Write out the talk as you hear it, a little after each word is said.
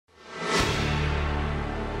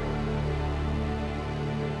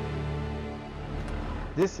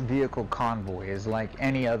This vehicle convoy is like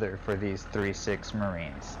any other for these 3-6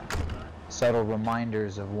 Marines. Subtle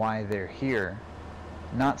reminders of why they're here,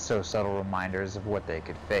 not so subtle reminders of what they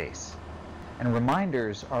could face. And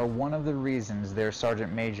reminders are one of the reasons their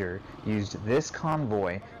Sergeant Major used this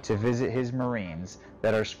convoy to visit his Marines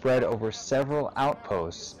that are spread over several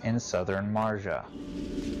outposts in southern Marjah.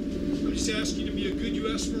 I'm just asking you to be a good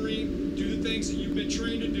U.S. Marine, do the things that you've been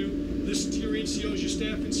trained to do, listen to your NCOs, your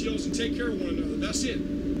staff NCOs, and take care of one another. That's it.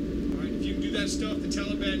 All right, if you can do that stuff, the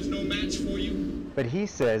Taliban is no match for you. But he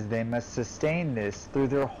says they must sustain this through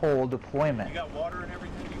their whole deployment. You got water and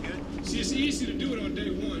everything, you good? See, it's easy to do it on day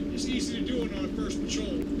one. It's easy to do it on a first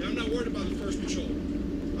patrol. Now, I'm not worried about the first patrol.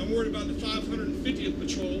 I'm worried about the 550th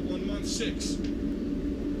patrol on month 6.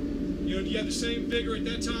 You know, do you have the same vigor at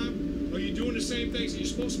that time? Are you doing the same things that you're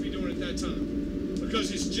supposed to be doing at that time?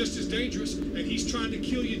 Because it's just as dangerous, and he's trying to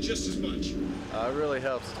kill you just as much. It really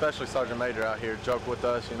helps, especially Sergeant Major out here, joke with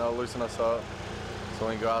us, you know, loosen us up, so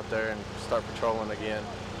we can go out there and start patrolling again.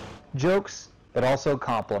 Jokes, but also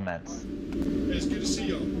compliments. Hey, it's good to see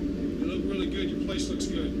y'all. You look really good. Your place looks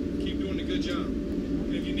good. Keep doing a good job.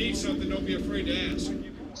 And if you need something, don't be afraid to ask.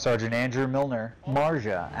 Sergeant Andrew Milner,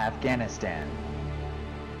 Marjah, Afghanistan.